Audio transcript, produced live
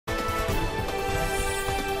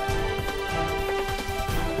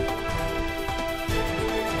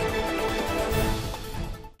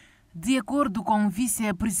De acordo com o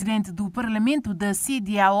vice-presidente do Parlamento da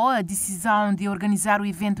CEDEAO, a decisão de organizar o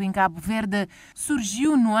evento em Cabo Verde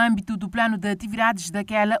surgiu no âmbito do plano de atividades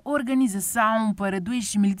daquela organização para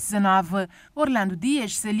 2019. Orlando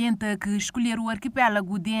Dias salienta que escolher o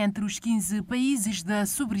arquipélago dentre os 15 países da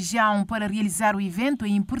sub-região para realizar o evento é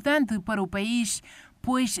importante para o país,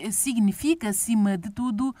 pois significa, acima de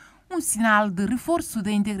tudo, um sinal de reforço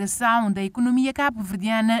da integração da economia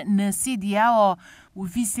cabo-verdiana na CEDEAO. O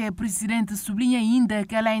vice-presidente sublinha ainda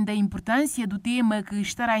que, além da importância do tema que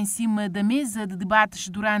estará em cima da mesa de debates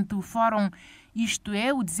durante o Fórum, isto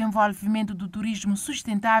é, o desenvolvimento do turismo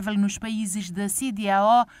sustentável nos países da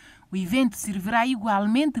CEDEAO, o evento servirá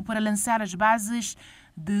igualmente para lançar as bases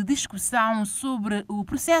de discussão sobre o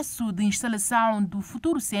processo de instalação do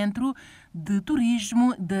futuro centro de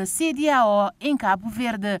turismo da CEDEAO em Cabo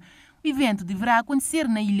Verde. O evento deverá acontecer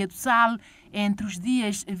na Ilha do Sal entre os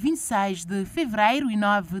dias 26 de fevereiro e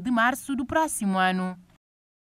 9 de março do próximo ano.